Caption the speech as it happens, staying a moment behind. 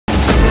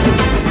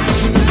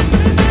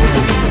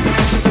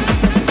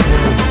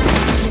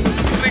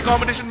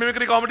Competition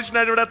mimicry competition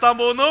ആയിട്ട് ഇവിടെ എത്താൻ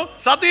പോകുന്നു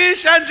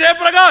സതീഷ് ആൻഡ്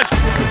ജയപ്രകാശ്.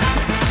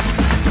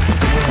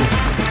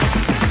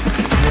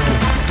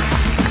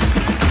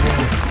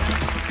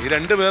 ഈ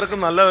രണ്ടുപേർക്കും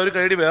നല്ല ഒരു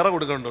കൈഡി വേറെ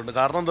കൊടുക്കേണ്ടതുണ്ട്.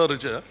 കാരണം എന്താ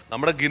വെച്ചാൽ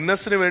നമ്മുടെ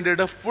ഗിന്നസിന്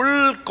വേണ്ടിയിട്ട് ഫുൾ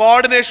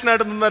കോർഡിനേഷൻ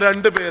ആയിട്ട് നിന്ന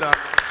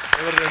രണ്ടുപേരാണ്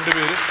ഇവർ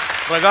രണ്ടുപേരും.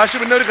 പ്രകാശ്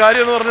പിന്നെ ഒരു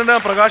കാര്യം എന്ന്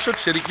പറഞ്ഞിട്ടുണ്ടെങ്കിൽ പ്രകാശ്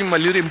ശരിക്കും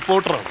വലിയൊരു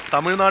ഇമ്പോർട്ടറാണ്.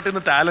 തമിഴ്നാട്ടിൽ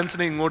നിന്ന്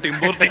ടാലൻസിനെ ഇങ്ങോട്ട്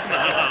ഇമ്പോർട്ട് ചെയ്യുന്ന.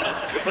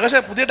 പ്രകാശ്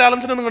പുതിയ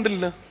ടാലൻസിനെ ഒന്നും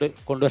കണ്ടില്ല?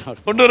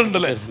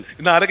 കൊണ്ടുവരുന്നുണ്ടല്ലേ?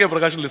 ഇന്ന് ആരൊക്കെയാ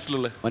പ്രകാശിന്റെ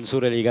ലിസ്റ്റിലുള്ളത്?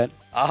 മൻസൂർ അലിഖാൻ,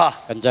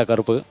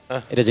 തകർപ,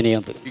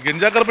 രജനീകാന്ത്. ഈ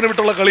ഗഞ്ചാക്കറുപ്പിനെ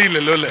വിട്ടുള്ള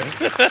കളിയില്ലല്ലോ അല്ലേ?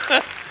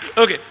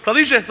 ഓക്കെ,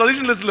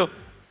 സതീഷിന്റെ ലിസ്റ്റിലോ?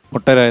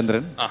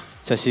 മുട്ടരാജേന്ദ്രൻ,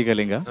 ശശി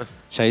കലിംഗ,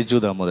 ഷൈജു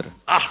ദാമോദരൻ.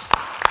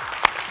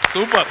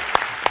 സൂപ്പർ.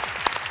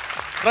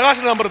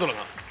 പ്രകാശിന്റെ നമ്പർ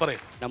തുടങ്ങാം,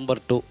 പറയും. Number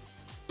 2.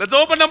 Let's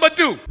open number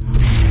 2.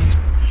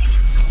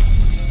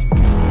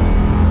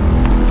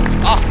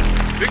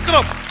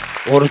 Vikram.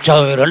 ഒരു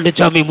ചാമി, 2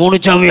 ചാമി, 3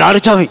 ചാമി, 6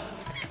 ചാമി.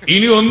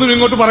 ഇനി ഒന്നും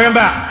ഇങ്ങോട്ട് പറയണ്ട,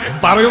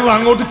 പറയുന്നത്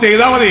അങ്ങോട്ട്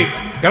ചെയ്താ മതി.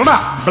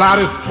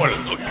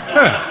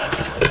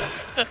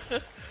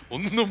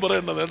 ഒന്നും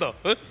പറയണ്ട കേട്ടോ.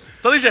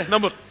 സതീഷേ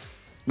നമ്പർ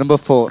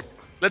 4.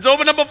 Let's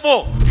open number 4.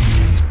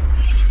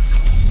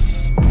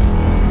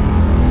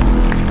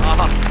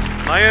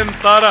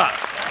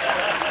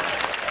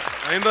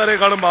 നയൻതാരയെ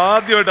കാണുമ്പോ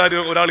ആദ്യമായിട്ട്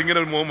ആരും ഒരാൾ ഇങ്ങനെ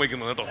ഒരു മുഖം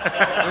വയ്ക്കുന്നത് കേട്ടോ.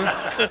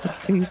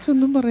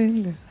 പ്രത്യേകിച്ചൊന്നും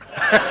പറയില്ല.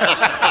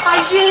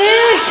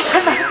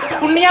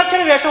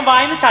 ഉണ്ണിയാർച്ചയുടെ വേഷം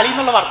വായന ചളി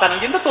എന്നുള്ള വർത്താനം.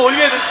 എന്താ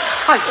തോൽവിയത്?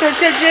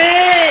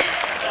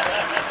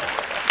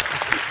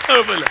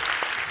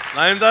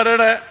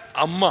 നയൻതാരയുടെ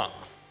അമ്മ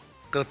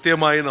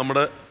കൃത്യമായി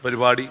നമ്മുടെ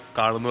പരിപാടി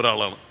കാണുന്ന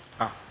ഒരാളാണ്.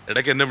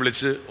 ഇടയ്ക്ക് എന്നെ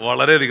വിളിച്ച്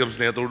വളരെയധികം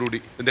സ്നേഹത്തോടുകൂടി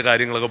ഇതിന്റെ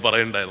കാര്യങ്ങളൊക്കെ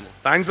പറയുന്നുണ്ടായിരുന്നു.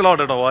 താങ്ക്സ്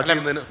ലോട്ട് കേട്ടോ വാച്ച്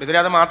ചെയ്യുന്നതിന്.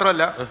 ഇതിനത്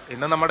മാത്രമല്ല,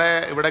 ഇന്ന് നമ്മുടെ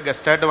ഇവിടെ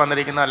ഗസ്റ്റായിട്ട്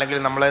വന്നിരിക്കുന്ന അല്ലെങ്കിൽ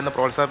നമ്മളെ ഇന്ന്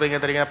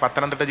പ്രോത്സാഹിപ്പിക്കുന്ന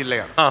പത്തനംതിട്ട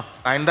ജില്ലയാണ്.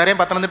 നയൻതാരയും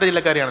പത്തനംതിട്ട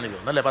ജില്ലക്കാരിയാണെന്ന്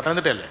തോന്നുന്നു അല്ലേ?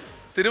 പത്തനംതിട്ടയല്ലേ?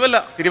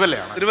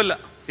 തിരുവല്ലയാണ്. തിരുവല്ല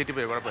ചീറ്റി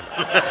പോയി, കുഴപ്പമില്ല.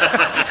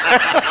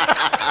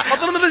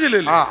 പത്തനംതിട്ട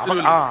ജില്ലയിൽ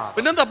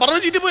പിന്നെന്താ പറഞ്ഞു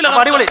ചീറ്റി പോയില്ല.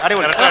 അടിപൊളി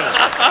അടിപൊളി.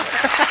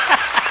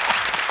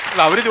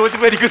 അവര്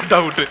ചോദിച്ചപ്പോ എനിക്ക്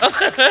ഡൗട്ട്.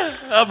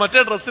 മറ്റേ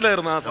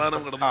ഡ്രസ്സിലായിരുന്നു ആ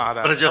സാധനം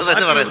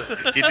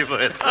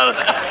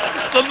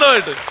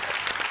സ്വന്തമായിട്ട്.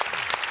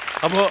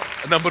 അപ്പോ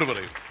നമ്പർ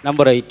പറയും.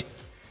 നമ്പർ 8.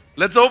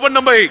 Let's open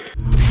number 8.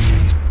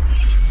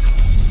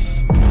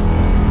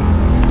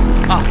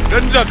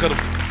 ഗഞ്ചാക്കറും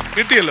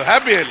കിട്ടിയല്ലോ,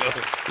 ഹാപ്പി ആയല്ലോ.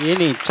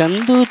 ഇനി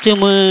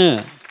சந்தோஷமா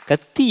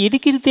கத்தி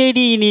எடுக்கிற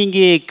தேடி நீங்க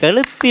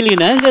களத்தில்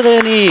நாங்க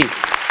தானே.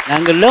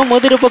 நாங்கள்லாம்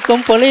மதுரை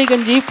பக்கம் பழைய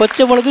கஞ்சி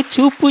பச்சை மிளகு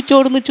சூப்பு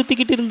சோடுன்னு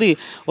சுற்றிக்கிட்டு இருந்து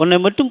உன்னை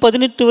மட்டும்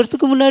 18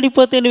 வருஷத்துக்கு முன்னாடி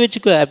பார்த்தேன்னு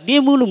வச்சுக்கோ, அப்படியே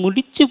 3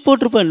 முடிச்சு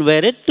போட்டிருப்பேன்.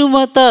 விரட்டு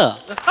மாத்தா.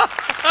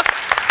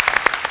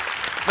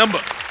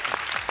 Number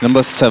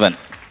 7.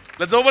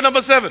 Let's open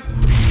number 7.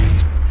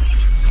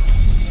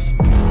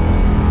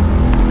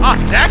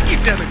 Jackie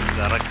Chan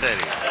correct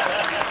ആയിരിക്കും.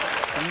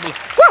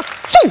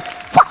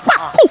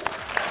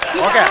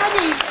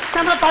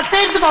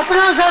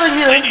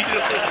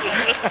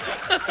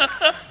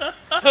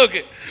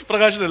 Okay,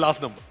 പ്രകാശിന്റെ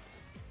last number.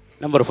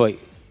 Number 5.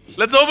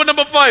 Let's open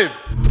number 5.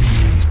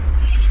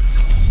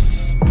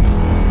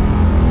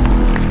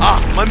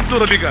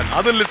 Mansoor Ali Khan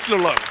അത്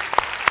ലിസ്റ്റിലുള്ളതാണ്.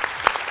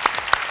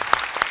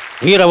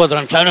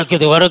 வீரபத்ரன்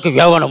சாணக்கியது வரைக்கும்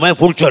வியாபாரமே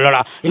பிடிச்சி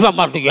இல்லடா. இவன்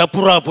மட்டும்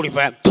எப்படா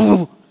பிடிப்பேன்?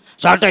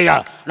 சாட்டையா,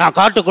 நான்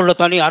காட்டுக்குள்ள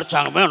தனி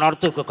அரசாங்கமே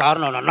நடத்துக்கு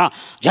காரணம் என்னன்னா,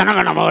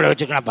 ஜனங்க நம்மளை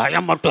வச்சுக்கின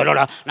பயம் மட்டும்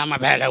இல்லடா, நம்ம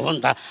வேலையும்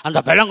தான். அந்த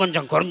பலம்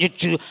கொஞ்சம்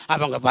குறைஞ்சிச்சு,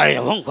 அவங்க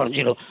பயமும்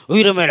குறைஞ்சிடும்.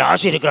 உயிர் மேலே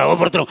ஆசை இருக்கிற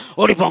ஒவ்வொருத்தரும்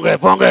ஓடி போங்க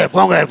போங்க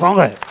போங்க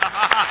போங்க.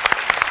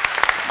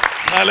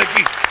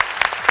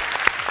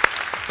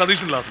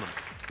 സതീഷിന്റെ last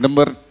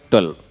number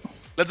 12.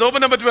 Let's open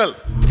number 12.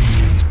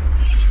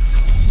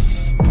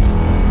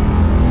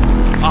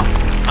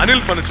 Anil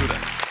പനച്ചൂര.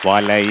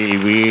 വലയിൽ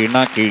വീണ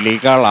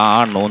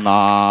കിളികളാണു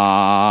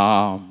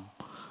നാം,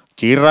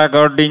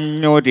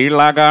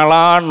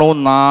 ചിറകടിഞ്ഞൊരിളകളാണു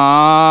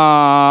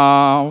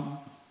നാം,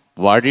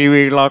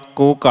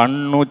 വഴിവിളക്കു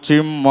കണ്ണു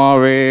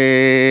ചിമ്മവേ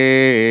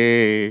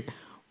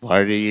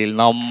വഴിയിൽ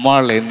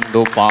നമ്മൾ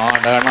എന്തു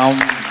പാടണം.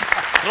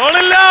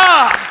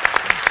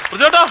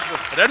 പ്രജോട്ടോ,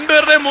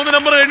 രണ്ടുപേരുടെയും 3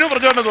 നമ്പർ കഴിഞ്ഞു.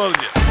 പ്രജോട്ടനെ സ്വാഗതം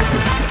ചെയ്യാം.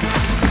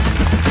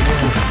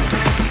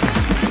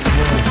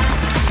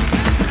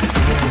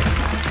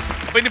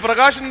 അപ്പൊ ഇനി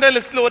പ്രകാശിന്റെ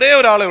ലിസ്റ്റിൽ ഒരേ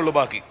ഒരാളേ ഉള്ളൂ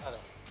ബാക്കി.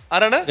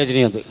 ആരാണ്?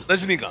 രജനീകാന്ത്.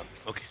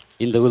 ഓക്കെ.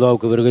 இந்த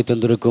விழாவுக்கு வருகை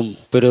தந்திருக்கும்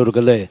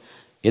பெரியவர்களே,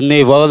 என்னை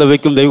வாழ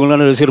வைக்கும்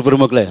தெய்வங்களான ரசிகர்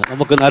பெருமக்களே,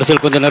 நமக்கு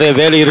அரசியல் கொஞ்சம் நிறைய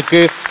வேலை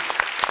இருக்கு.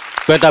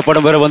 பேட்டா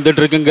படம் வேற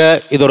வந்துட்டு இருக்குங்க.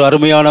 இது ஒரு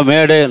அருமையான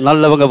மேடை,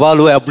 நல்லவங்க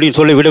வாழ்வு அப்படின்னு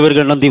சொல்லி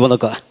விடுவீர்கள். நன்றி,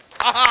 வணக்கம்.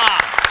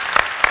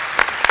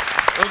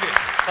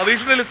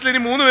 സതീഷിന്റെ ലിസ്റ്റിൽ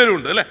ഇനി 3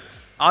 പേരുണ്ട് അല്ലേ?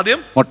 ആദ്യം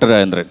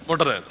മുട്ടരാജേന്ദ്രൻ.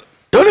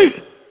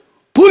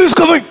 Police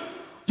coming.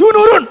 You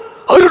know run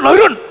Arun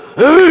Arun.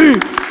 ഏയ്,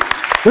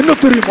 என்ன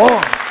தெரியுமா?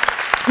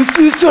 This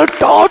is a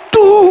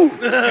tattoo.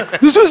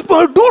 This is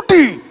my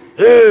duty.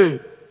 Hey,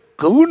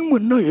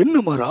 government என்ன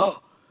மாறா?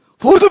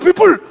 For the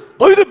people,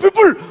 by the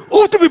people,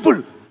 of the people.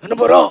 என்ன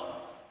மாறா?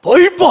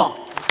 பைப்பா.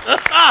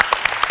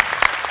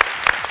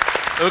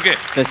 Okay.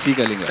 ശശി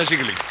കലിംഗ.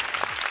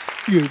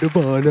 എടാ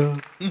ബാല,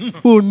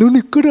 ഒന്ന്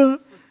നിക്കടാ.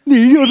 നീ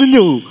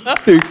അറിഞ്ഞോ,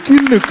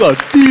 തെക്കിന്ന്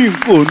കത്തിയും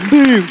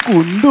കൊന്തയും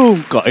കുന്തവും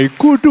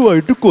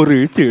കൈക്കോട്ടുമായിട്ട് കുറെ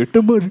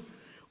ചേട്ടന്മാർ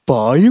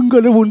പായും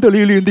കലവും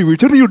തലയിലേന്തി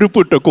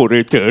വിചറിയുടുപ്പിട്ട കുറെ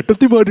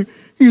ചേട്ടത്തിമാര്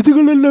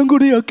ഇതുകളെല്ലാം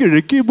കൂടി ആ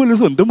കിഴക്കേ പോലെ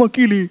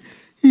സ്വന്തമാക്കിയില്ലേ.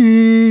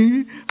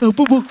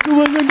 അപ്പൊ ബൊക്ക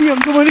വാങ്ങാൻ നീ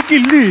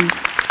അങ്കമാലിക്കില്ലേ?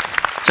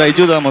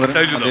 ഷൈജു ദാമോദരൻ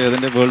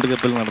അദ്ദേഹത്തിന്റെ വേൾഡ്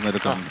കപ്പിൽ നടന്നൊരു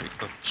കമന്ററി.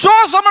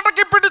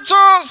 ശ്വാസമടക്കി പിടിച്ച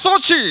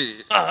Sochi.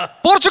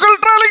 Portugal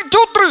ട്രailing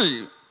 2-3.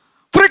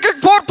 Free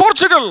kick four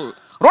Portugal.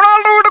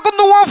 Ronaldo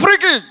എടുക്കുന്നു ആ free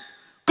kick.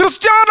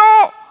 Cristiano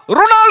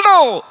Ronaldo.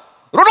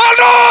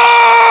 Ronaldo!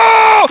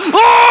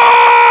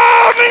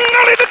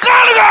 നിങ്ങൾ ഇത്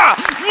കാണുക,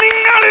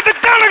 നിങ്ങൾ ഇത്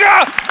കാണുക.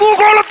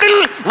 ഭൂഗോളത്തിൽ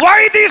why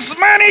this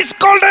man is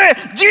called a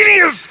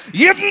genius.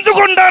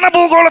 എന്തുകൊണ്ടാണ്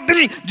ഭൂഗോളത്തിൽ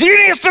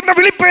ജീനിയസ് എന്ന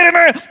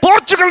വിളിപ്പേരിന്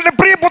പോർച്ചുഗലിന്റെ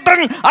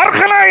പ്രിയപുത്രൻ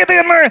അർഹനായത്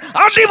എന്ന്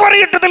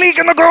അടിവരയിട്ട്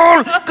തെളിയിക്കുന്ന goal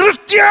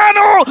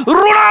Cristiano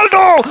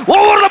Ronaldo.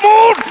 Over the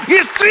moon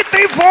is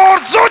 3-3 for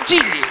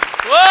Sochi.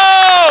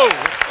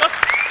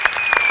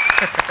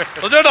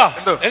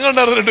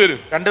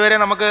 രണ്ടുപേരെ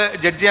നമുക്ക്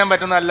ജഡ്ജ് ചെയ്യാൻ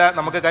പറ്റുന്നതല്ല.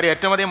 നമുക്ക് കാര്യം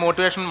ഏറ്റവും അധികം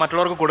മോട്ടിവേഷൻ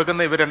മറ്റുള്ളവർക്ക്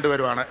കൊടുക്കുന്ന ഇവർ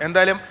രണ്ടുപേരുമാണ്.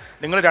 എന്തായാലും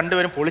നിങ്ങൾ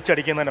രണ്ടുപേരും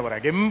പൊളിച്ചടിക്കുന്ന തന്നെ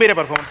പറയാം. ഗംഭീര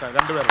പെർഫോമൻസ് ആണ്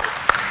രണ്ടുപേരും.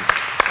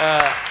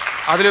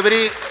 അതിലുപരി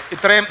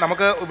ഇത്രയും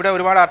നമുക്ക് ഇവിടെ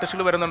ഒരുപാട്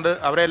ആർട്ടിസ്റ്റുകൾ വരുന്നുണ്ട്.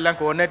 അവരെല്ലാം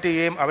കോർഡിനേറ്റ്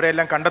ചെയ്യുകയും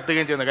അവരെല്ലാം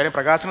കണ്ടെത്തുകയും ചെയ്യുന്നു. കാര്യം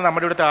പ്രകാശന്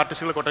നമ്മുടെ ഇവിടുത്തെ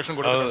ആർട്ടിസ്റ്റുകൾ കൊട്ടേഷൻ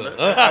കൊടുക്കുന്നുണ്ട്.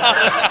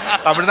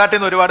 തമിഴ്നാട്ടിൽ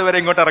നിന്ന് ഒരുപാട് പേരെ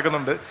ഇങ്ങോട്ട്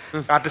ഇറക്കുന്നുണ്ട്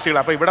ആർട്ടിസ്റ്റുകൾ.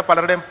 അപ്പോൾ ഇവിടെ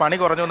പലരുടെയും പണി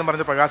കുറഞ്ഞു എന്ന്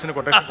പറഞ്ഞ് പ്രകാശിന്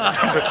കൊട്ടേഷൻ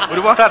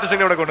ഒരുപാട്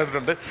ആർട്ടിസ്റ്റുകൾ ഇവിടെ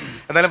കൊണ്ടുവന്നിട്ടുണ്ട്.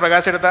 എന്തായാലും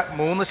പ്രകാശ് എടുത്ത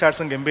 3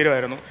 ഷാട്ട്സും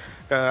ഗംഭീരമായിരുന്നു.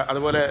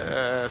 അതുപോലെ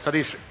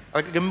സതീഷ്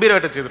അതൊക്കെ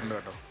ഗംഭീരമായിട്ട് ചെയ്തിട്ടുണ്ട്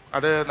കേട്ടോ.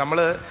 അത് നമ്മൾ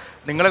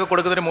നിങ്ങളൊക്കെ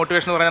കൊടുക്കുന്നൊരു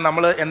മോട്ടിവേഷൻ എന്ന് പറഞ്ഞാൽ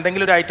നമ്മൾ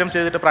എന്തെങ്കിലും ഒരു ഐറ്റം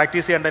ചെയ്തിട്ട്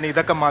പ്രാക്ടീസ് ചെയ്യേണ്ടതിന്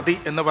ഇതൊക്കെ മതി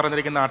എന്ന്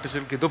പറഞ്ഞിരിക്കുന്ന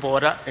ആർട്ടിസ്റ്റുകൾക്ക് ഇത്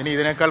പോരാ, ഇനി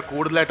ഇതിനേക്കാൾ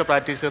കൂടുതലായിട്ട്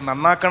പ്രാക്ടീസ് ചെയ്ത്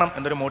നന്നാക്കണം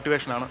എന്നൊരു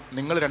മോട്ടിവേഷനാണ്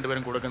നിങ്ങൾ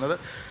രണ്ടുപേരും കൊടുക്കുന്നത്.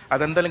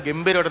 അതെന്തായാലും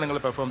ഗംഭീരമായിട്ട് നിങ്ങൾ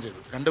പെർഫോം ചെയ്തു.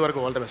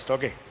 രണ്ടുപേർക്കും ഓൾ ദ ബെസ്റ്റ്.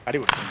 ഓക്കെ,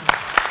 അടിപൊളി.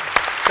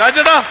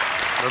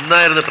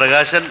 നന്നായിരുന്നു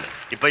പ്രകാശൻ.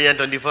 ഇപ്പം ഞാൻ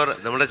 24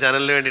 നമ്മുടെ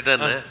ചാനലിന് വേണ്ടിയിട്ട്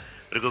തന്നെ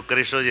ഒരു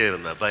കുക്കറി ഷോ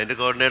ചെയ്തിരുന്നു. അപ്പം അതിൻ്റെ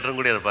കോർഡിനേറ്ററും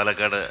കൂടിയാണ്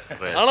പാലക്കാട്.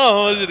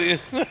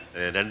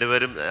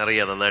 രണ്ടുപേരും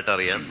അറിയാം, നന്നായിട്ട്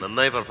അറിയാം.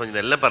 നന്നായി പെർഫോം ചെയ്തു.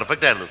 എല്ലാം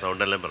പെർഫെക്റ്റ് ആയിരുന്നു,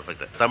 സൗണ്ട് എല്ലാം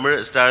പെർഫെക്റ്റ്. തമിഴ്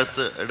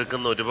സ്റ്റാർസ്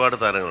എടുക്കുന്ന ഒരുപാട്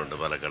താരങ്ങളുണ്ട്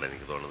പാലക്കാട്.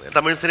 എനിക്ക് തോന്നുന്നത്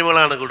തമിഴ്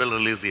സിനിമകളാണ് കൂടുതൽ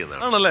റിലീസ്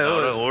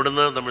ചെയ്യുന്നത്.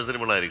 ഓടുന്ന തമിഴ്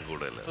സിനിമകളായിരിക്കും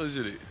കൂടുതൽ.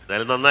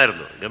 എന്തായാലും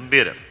നന്നായിരുന്നു,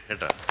 ഗംഭീരം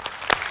കേട്ടോ.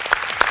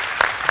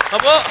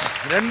 അപ്പോ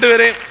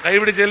രണ്ടുപേരെയും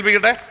കൈപിടിച്ച്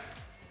ഏൽപ്പിക്കട്ടെ.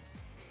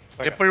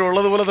 എപ്പോഴും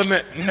ഉള്ളതുപോലെ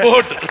തന്നെ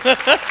മുമ്പോട്ട്.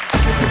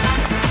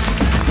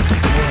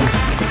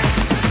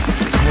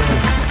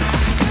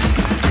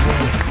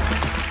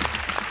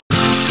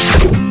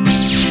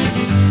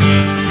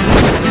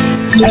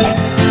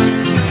 Yeah.